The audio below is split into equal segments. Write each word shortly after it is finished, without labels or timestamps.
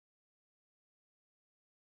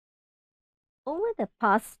Over the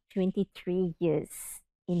past 23 years,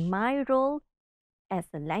 in my role as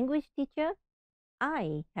a language teacher,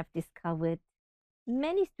 I have discovered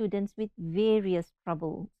many students with various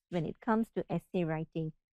troubles when it comes to essay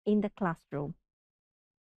writing in the classroom.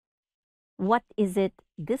 What is it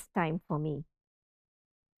this time for me?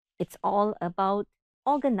 It's all about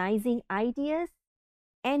organizing ideas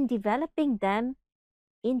and developing them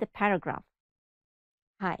in the paragraph.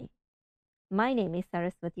 Hi, my name is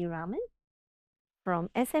Saresvathy from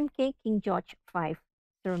SMK King George V,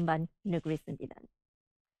 Seremban, Negeri Sembilan.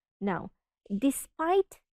 Now,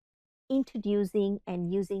 despite introducing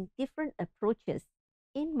and using different approaches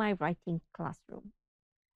in my writing classroom,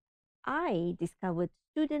 I discovered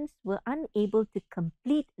students were unable to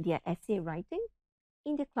complete their essay writing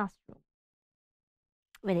in the classroom.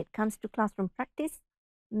 When it comes to classroom practice,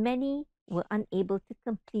 many were unable to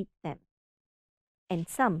complete them, and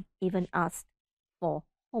some even asked for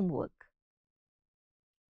homework.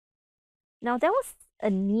 Now, there was a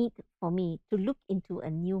need for me to look into a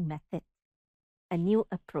new method, a new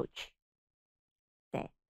approach. There,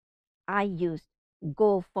 I used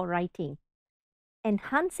Go for writing,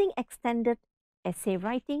 enhancing extended essay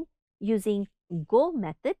writing using Go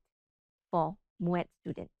method for MUET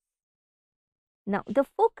students. Now, the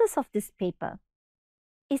focus of this paper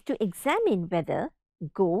is to examine whether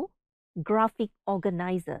Go graphic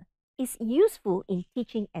organizer is useful in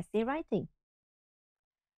teaching essay writing.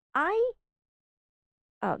 I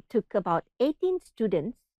took about 18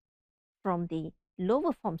 students from the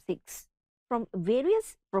lower form 6 from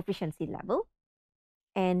various proficiency level,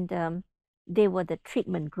 and they were the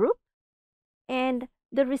treatment group. And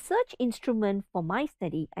the research instrument for my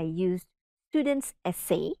study, I used students'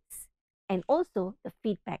 essays and also the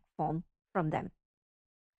feedback form from them.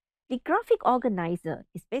 The graphic organizer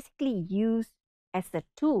is basically used as a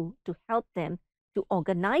tool to help them to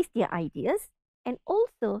organize their ideas and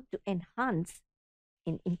also to enhance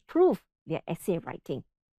and improve their essay writing.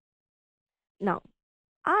 Now,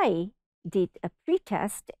 I did a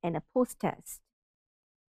pre-test and a post-test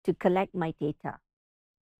to collect my data.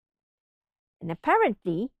 And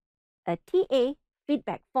apparently, a TA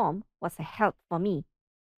feedback form was a help for me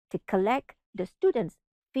to collect the students'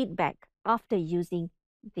 feedback after using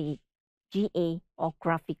the GA or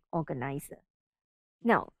graphic organizer.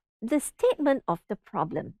 Now, the statement of the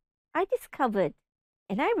problem, I discovered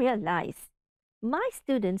and I realized my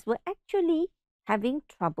students were actually having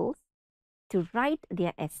troubles to write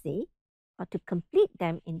their essay or to complete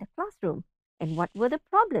them in the classroom. And what were the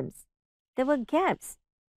problems? There were gaps,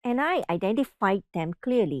 and I identified them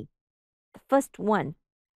clearly. The first one,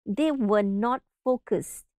 they were not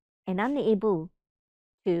focused and unable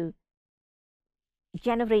to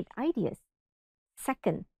generate ideas.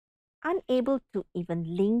 Second, unable to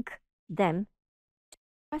even link them to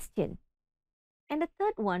the question. And the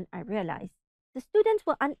third one, I realized the students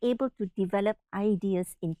were unable to develop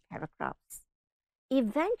ideas in paragraphs.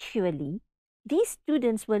 Eventually, these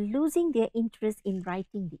students were losing their interest in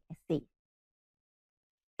writing the essay.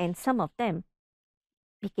 And some of them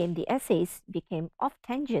the essays became off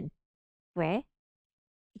tangent, where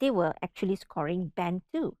they were actually scoring band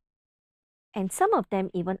 2. And some of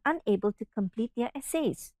them even unable to complete their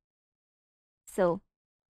essays. So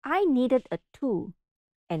I needed a tool,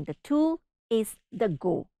 and the tool is the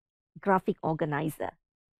Go graphic organizer.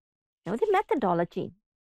 Now, the methodology.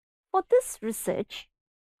 For this research,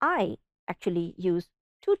 I actually use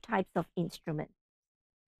two types of instruments.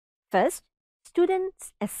 First,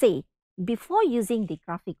 students essay before using the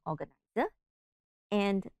graphic organizer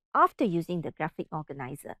and after using the graphic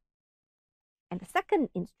organizer. And the second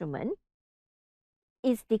instrument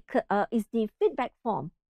is the feedback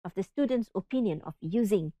form of the student's opinion of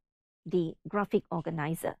using the graphic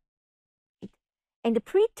organizer. And the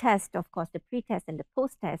pre-test, of course, the pre-test and the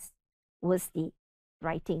post-test was the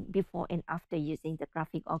writing before and after using the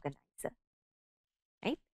graphic organizer.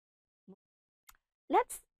 Right?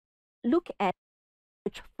 Let's look at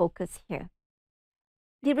research focus here.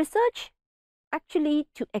 The research actually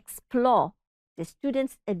to explore the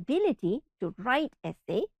student's ability to write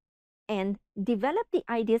essay and develop the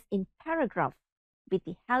ideas in paragraph with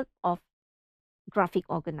the help of graphic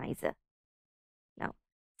organizer. Now,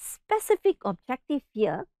 specific objective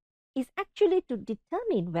here is actually to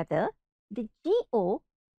determine whether the GO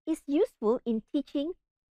is useful in teaching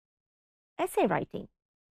essay writing.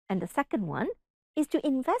 And the second one is to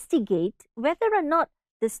investigate whether or not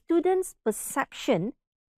the student's perception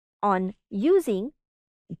on using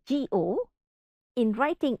GO in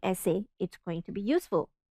writing essay is going to be useful.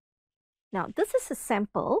 Now, this is a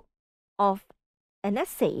sample of an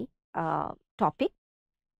essay topic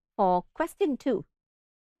for question 2.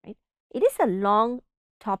 Right? It is a long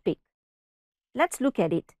topic. Let's look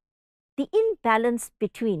at it. The imbalance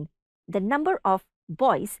between the number of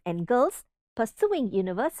boys and girls pursuing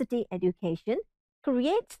university education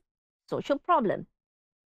creates social problems.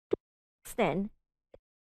 To an extent,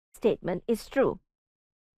 statement is true.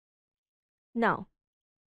 Now,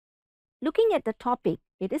 looking at the topic,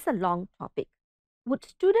 it is a long topic. Would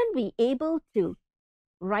students be able to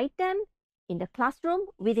write them in the classroom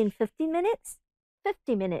within 15 minutes?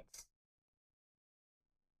 50 minutes.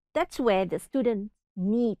 That's where the students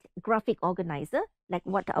need graphic organizer, like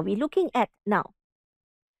what are we looking at now.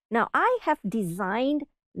 Now, I have designed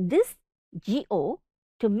this GO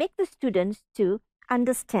to make the students to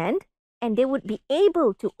understand, and they would be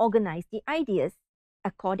able to organize the ideas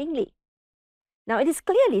accordingly. Now, it is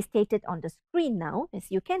clearly stated on the screen now,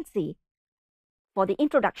 as you can see, for the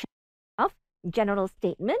introduction of general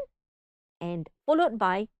statement, and followed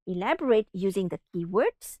by elaborate using the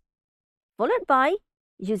keywords, followed by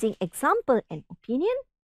using example and opinion,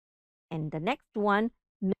 and the next one,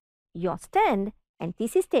 your stand and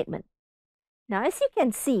thesis statement. Now, as you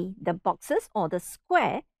can see, the boxes or the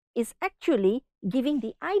square is actually giving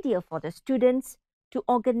the idea for the students to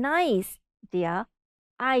organize their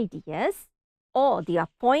ideas or their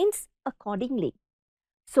points accordingly.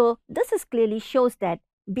 So this is clearly shows that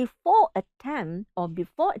before attempt,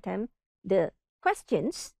 the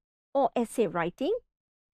questions or essay writing,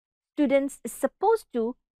 students is supposed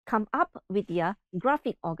to come up with their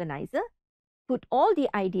graphic organizer, put all the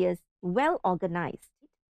ideas well organized.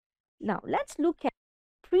 Now, let's look at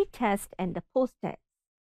pre-test and the post-test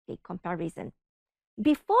comparison.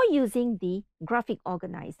 Before using the graphic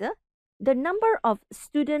organizer, the number of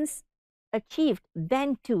students achieved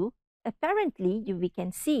Band 2, apparently we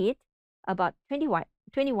can see it about 21%,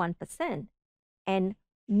 and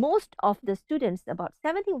most of the students, about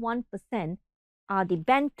 71%, are the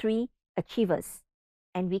Band 3 achievers.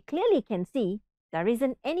 And we clearly can see there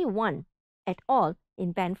isn't anyone at all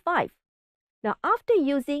in Band 5. Now, after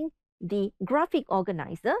using the graphic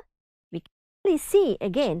organizer, we can clearly see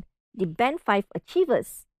again the Band 5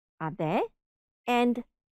 achievers are there, and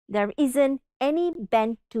there isn't any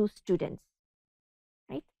Band 2 students.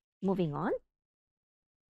 Right? Moving on.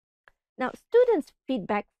 Now, students'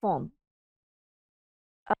 feedback form.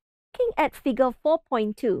 Looking at figure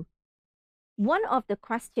 4.2, one of the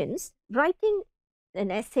questions, writing an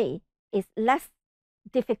essay is less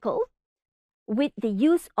difficult with the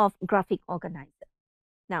use of graphic organizer.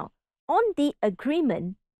 Now, on the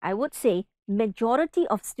agreement, I would say majority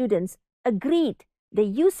of students agreed the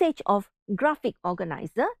usage of graphic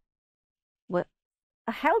organizer were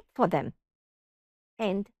a help for them.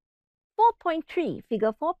 And 4.3,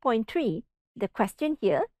 figure 4.3, the question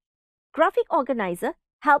here, graphic organizer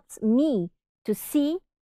helps me to see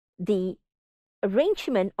the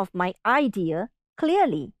arrangement of my idea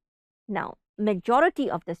clearly. Now, majority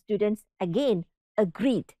of the students again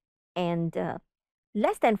agreed, and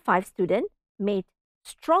less than 5 students made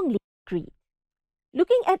strongly agreed.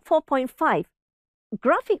 Looking at 4.5,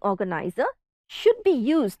 graphic organizer should be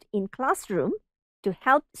used in classroom to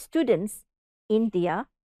help students in their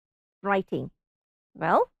writing.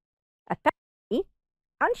 Well, apparently,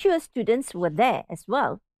 unsure students were there as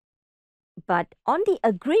well. But on the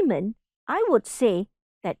agreement, I would say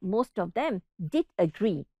that most of them did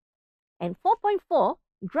agree. And 4.4,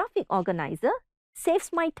 graphic organizer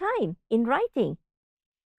saves my time in writing.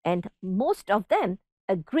 And most of them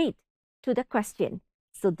agreed to the question.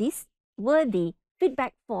 So these were the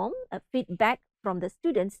feedback form, feedback from the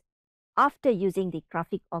students after using the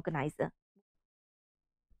graphic organizer.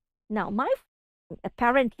 Now, my friend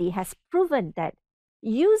apparently has proven that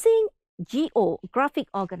using GO, graphic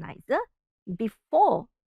organizer, before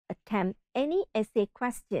attempt any essay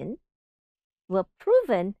question were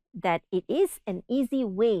proven that it is an easy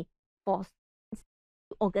way for students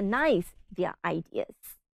to organize their ideas.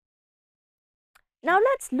 Now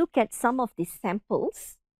let's look at some of the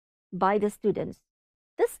samples by the students.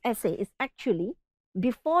 This essay is actually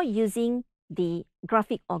before using the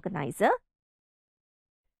graphic organizer.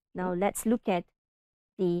 Now let's look at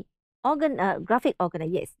the graphic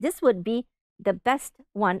organizer. Yes, this would be the best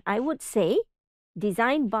one, I would say,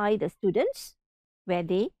 designed by the students, where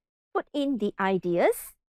they put in the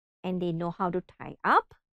ideas and they know how to tie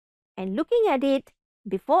up. And looking at it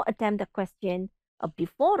before attempt the question or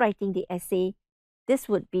before writing the essay, this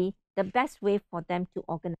would be the best way for them to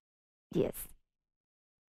organize ideas.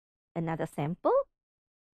 Another sample.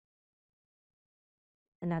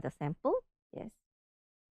 Another sample. Yes.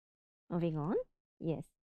 Moving on. Yes.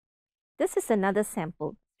 This is another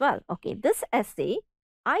sample. Well, okay, this essay,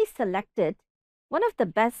 I selected one of the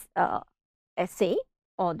best essay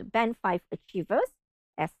or the Band 5 Achievers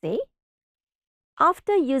essay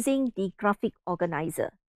after using the graphic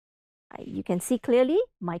organizer. You can see clearly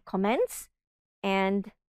my comments,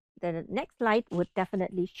 and the next slide would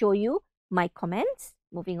definitely show you my comments.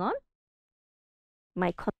 Moving on,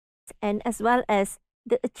 my comments, and as well as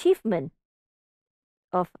the achievement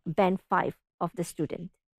of Band 5 of the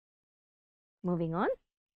student. Moving on,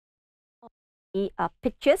 the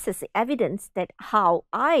pictures as evidence that how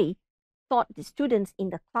I taught the students in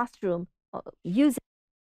the classroom using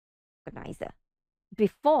organizer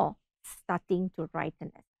before starting to write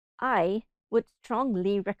an essay. I would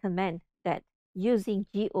strongly recommend that using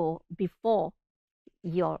GO before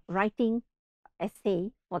your writing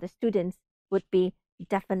essay for the students would be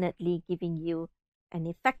definitely giving you an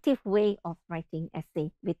effective way of writing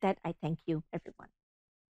essay. With that, I thank you, everyone.